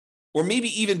 Or maybe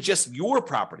even just your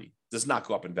property does not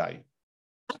go up in value?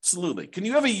 Absolutely. Can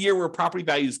you have a year where property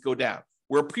values go down,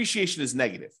 where appreciation is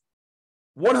negative?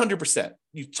 100%.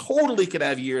 You totally can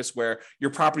have years where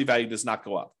your property value does not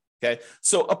go up. Okay.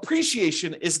 So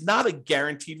appreciation is not a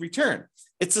guaranteed return.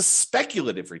 It's a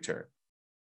speculative return,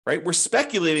 right? We're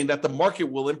speculating that the market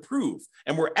will improve,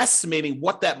 and we're estimating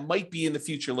what that might be in the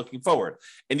future looking forward.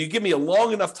 And you give me a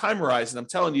long enough time horizon, I'm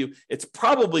telling you, it's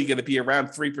probably going to be around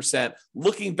 3%,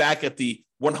 looking back at the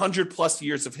 100 plus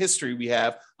years of history we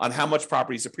have on how much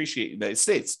properties appreciate in the United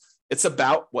States. It's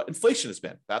about what inflation has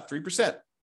been, about 3%.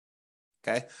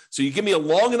 Okay. So you give me a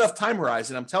long enough time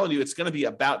horizon, I'm telling you, it's going to be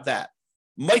about that.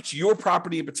 Might your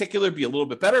property in particular be a little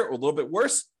bit better or a little bit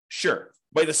worse? Sure.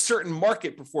 Might a certain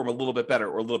market perform a little bit better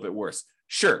or a little bit worse?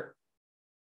 Sure.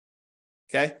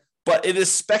 Okay. but it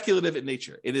is speculative in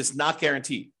nature. It is not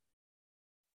guaranteed.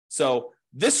 So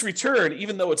this return,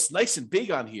 even though it's nice and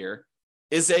big on here,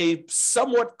 is a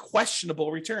somewhat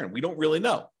questionable return. We don't really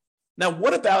know. Now,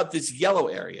 what about this yellow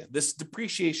area, this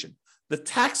depreciation, the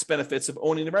tax benefits of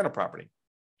owning the rental property?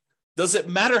 Does it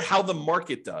matter how the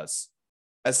market does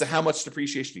as to how much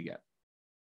depreciation you get?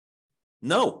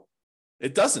 No,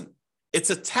 it doesn't. It's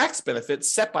a tax benefit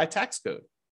set by tax code.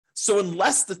 So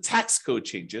unless the tax code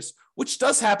changes, which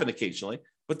does happen occasionally,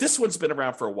 but this one's been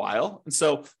around for a while. And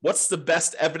so what's the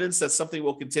best evidence that something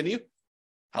will continue?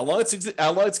 How long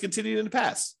it's continued in the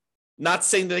past. Not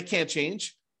saying that it can't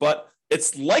change, but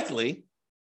it's likely,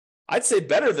 I'd say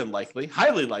better than likely,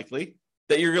 highly likely,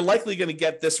 that you're likely going to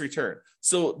get this return.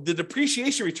 So the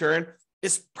depreciation return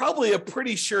is probably a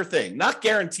pretty sure thing. Not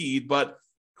guaranteed, but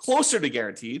closer to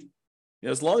guaranteed.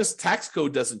 As long as tax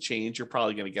code doesn't change, you're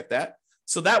probably going to get that.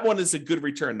 So that one is a good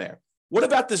return there. What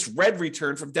about this red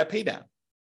return from debt paydown?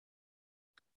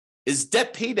 Is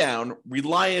debt paydown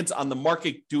reliant on the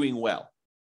market doing well?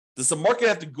 Does the market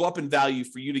have to go up in value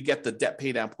for you to get the debt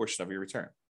paydown portion of your return?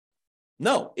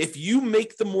 No. If you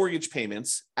make the mortgage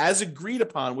payments as agreed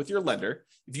upon with your lender,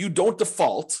 if you don't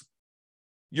default,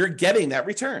 you're getting that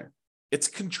return. It's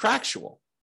contractual.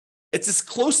 It's as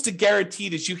close to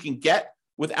guaranteed as you can get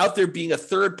without there being a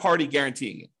third party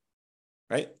guaranteeing it,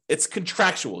 right? It's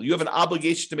contractual. You have an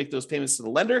obligation to make those payments to the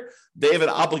lender. They have an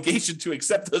obligation to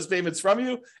accept those payments from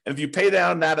you. And if you pay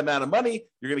down that amount of money,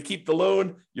 you're going to keep the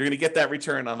loan. You're going to get that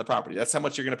return on the property. That's how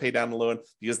much you're going to pay down the loan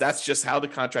because that's just how the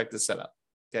contract is set up.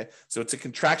 Okay. So it's a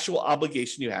contractual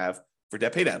obligation you have for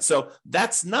debt pay down. So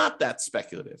that's not that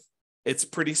speculative. It's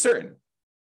pretty certain.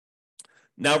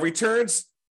 Now returns,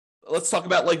 let's talk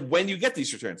about like when you get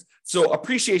these returns. So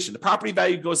appreciation, the property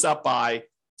value goes up by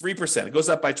 3%. It goes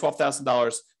up by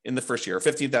 $12,000 in the first year or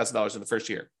 $15,000 in the first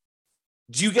year.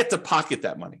 Do you get to pocket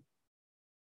that money?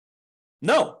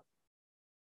 No.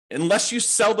 Unless you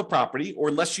sell the property or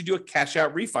unless you do a cash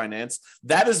out refinance,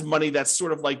 that is money that's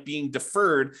sort of like being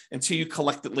deferred until you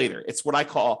collect it later. It's what I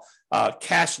call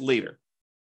cash later.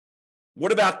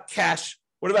 What about cash?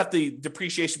 What about the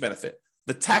depreciation benefit?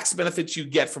 The tax benefits you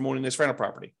get from owning this rental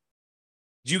property.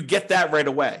 Do you get that right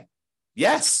away?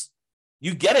 Yes,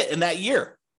 you get it in that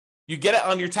year. You get it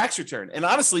on your tax return. And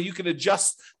honestly, you can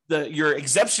adjust your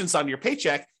exemptions on your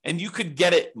paycheck and you could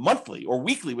get it monthly or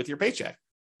weekly with your paycheck.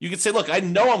 You could say, look, I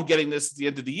know I'm getting this at the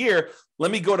end of the year.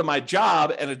 Let me go to my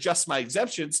job and adjust my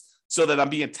exemptions so that I'm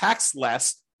being taxed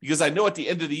less because I know at the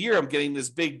end of the year, I'm getting this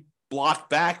big block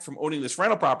back from owning this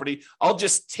rental property. I'll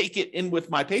just take it in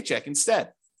with my paycheck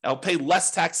instead. I'll pay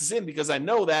less taxes in because I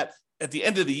know that at the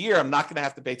end of the year, I'm not going to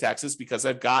have to pay taxes because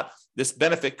I've got this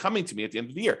benefit coming to me at the end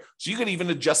of the year. So you can even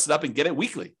adjust it up and get it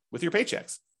weekly with your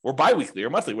paychecks or biweekly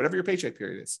or monthly, whatever your paycheck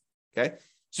period is. Okay.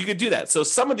 So you can do that. So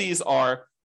some of these are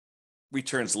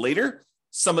returns later.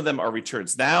 Some of them are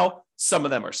returns now. Some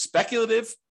of them are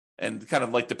speculative and kind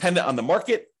of like dependent on the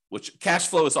market, which cash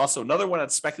flow is also another one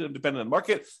that's speculative dependent on the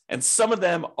market. And some of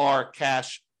them are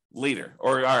cash later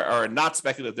or are not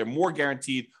speculative. They're more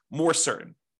guaranteed, more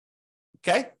certain.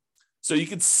 Okay. So you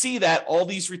can see that all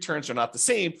these returns are not the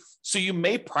same. So you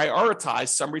may prioritize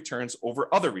some returns over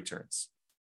other returns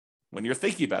when you're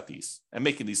thinking about these and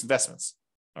making these investments.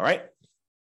 All right.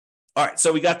 All right.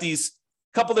 So we got these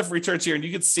couple different returns here, and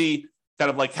you can see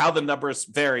kind of like how the numbers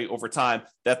vary over time,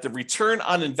 that the return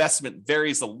on investment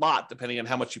varies a lot depending on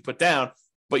how much you put down,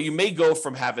 but you may go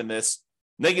from having this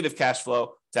negative cash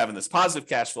flow to having this positive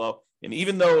cash flow. And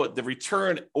even though the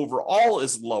return overall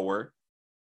is lower,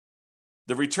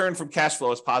 the return from cash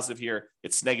flow is positive here,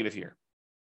 it's negative here,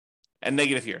 and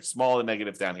negative here, small and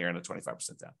negative down here, and a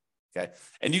 25% down. Okay.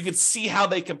 And you can see how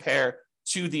they compare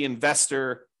to the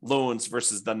investor loans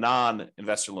versus the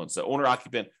non-investor loans, the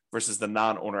owner-occupant versus the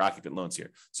non-owner occupant loans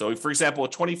here. So for example, a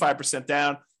 25%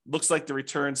 down, looks like the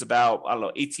return's about,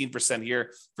 18%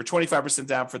 here. For 25%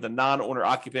 down for the non-owner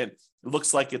occupant, it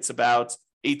looks like it's about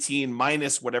 18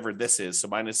 minus whatever this is. So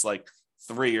minus like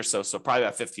 3 or so probably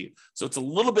about 15. So it's a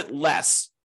little bit less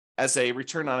as a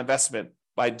return on investment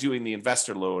by doing the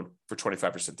investor loan for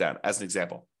 25% down as an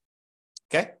example.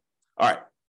 Okay. All right.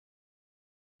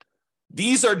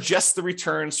 These are just the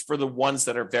returns for the ones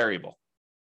that are variable.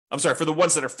 For the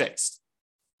ones that are fixed.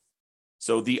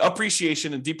 So the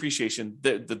appreciation and depreciation,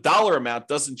 the dollar amount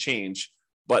doesn't change,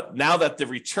 but now that the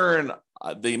return,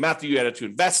 the amount that you had to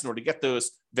invest in order to get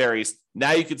those varies,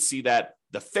 now you can see that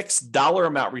the fixed dollar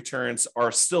amount returns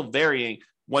are still varying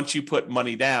once you put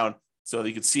money down, so that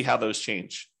you can see how those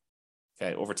change,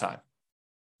 okay, over time.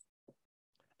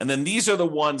 And then these are the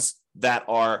ones that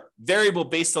are variable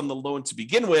based on the loan to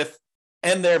begin with,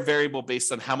 and they're variable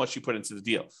based on how much you put into the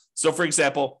deal. So for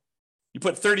example, You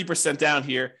put 30% down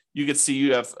here, you can see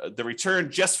you have the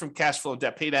return just from cash flow and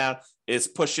debt pay down is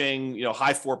pushing,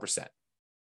 high 4%.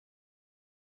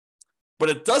 But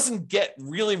it doesn't get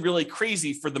really, really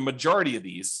crazy for the majority of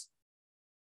these,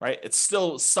 right? It's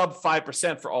still sub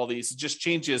 5% for all these. It just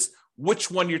changes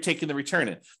which one you're taking the return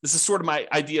in. This is sort of my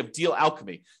idea of deal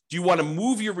alchemy. Do you want to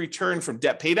move your return from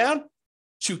debt pay down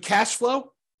to cash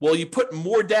flow? Well, you put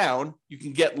more down, you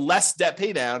can get less debt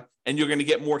pay down, and you're going to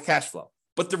get more cash flow.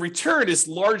 But the return is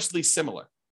largely similar,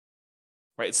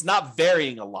 right? It's not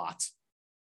varying a lot,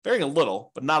 varying a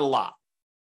little, but not a lot.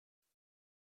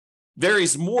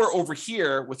 Varies more over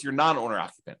here with your non-owner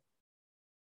occupant.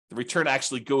 The return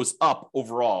actually goes up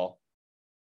overall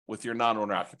with your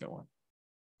non-owner occupant one.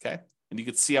 Okay. And you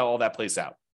can see how all that plays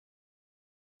out.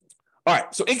 All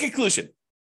right. So in conclusion,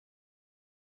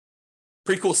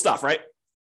 pretty cool stuff, right?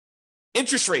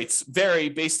 Interest rates vary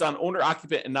based on owner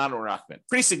occupant and non-owner occupant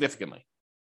pretty significantly.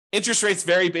 Interest rates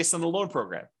vary based on the loan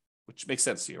program, which makes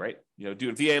sense to you, right?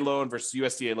 Doing VA loan versus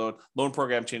USDA loan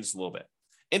program changes a little bit.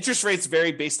 Interest rates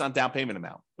vary based on down payment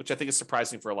amount, which I think is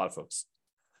surprising for a lot of folks.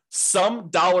 Some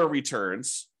dollar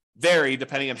returns vary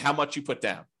depending on how much you put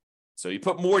down. So you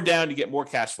put more down, you get more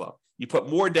cash flow. You put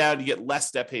more down, you get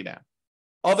less debt pay down.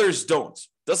 Others don't.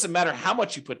 Doesn't matter how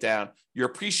much you put down, your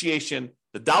appreciation,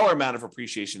 the dollar amount of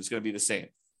appreciation is going to be the same.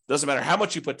 Doesn't matter how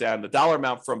much you put down, the dollar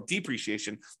amount from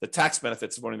depreciation, the tax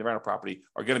benefits of owning the rental property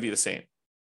are going to be the same.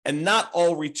 And not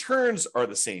all returns are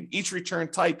the same. Each return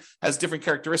type has different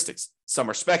characteristics. Some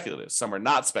are speculative, some are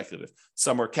not speculative.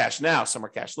 Some are cash now, some are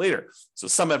cash later. So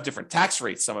some have different tax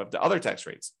rates, some have the other tax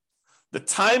rates. The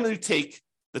time you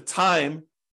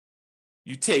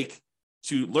take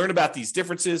to learn about these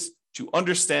differences, to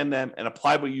understand them and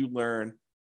apply what you learn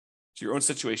to your own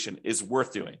situation is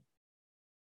worth doing.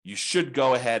 You should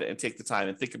go ahead and take the time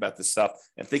and think about this stuff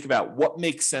and think about what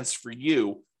makes sense for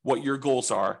you, what your goals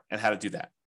are, and how to do that.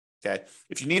 Okay.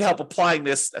 If you need help applying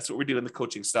this, that's what we're doing in the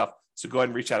coaching stuff. So go ahead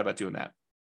and reach out about doing that.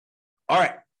 All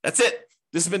right. That's it.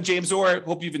 This has been James Orr.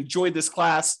 Hope you've enjoyed this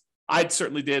class. I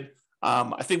certainly did.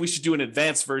 I think we should do an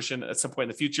advanced version at some point in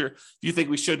the future. If you think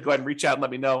we should, go ahead and reach out and let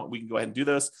me know. We can go ahead and do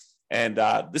those. And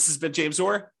this has been James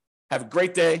Orr. Have a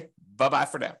great day. Bye-bye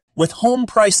for now. With home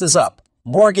prices up,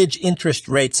 mortgage interest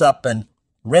rates up, and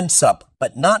rents up,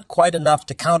 but not quite enough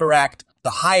to counteract the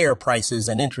higher prices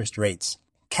and interest rates,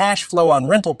 cash flow on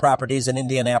rental properties in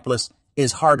Indianapolis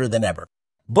is harder than ever.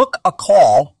 Book a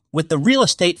call with the Real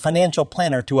Estate Financial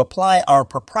Planner to apply our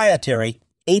proprietary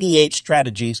 88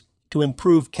 strategies to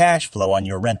improve cash flow on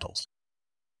your rentals.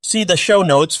 See the show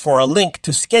notes for a link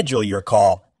to schedule your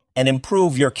call and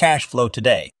improve your cash flow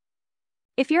today.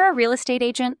 If you're a real estate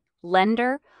agent,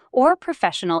 lender, or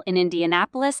professional in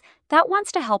Indianapolis that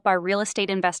wants to help our real estate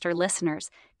investor listeners,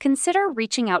 consider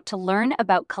reaching out to learn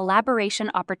about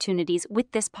collaboration opportunities with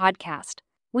this podcast.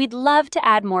 We'd love to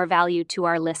add more value to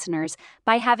our listeners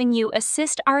by having you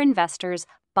assist our investors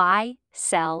buy,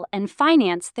 sell, and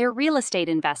finance their real estate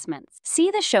investments. See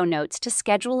the show notes to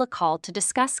schedule a call to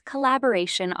discuss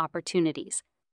collaboration opportunities.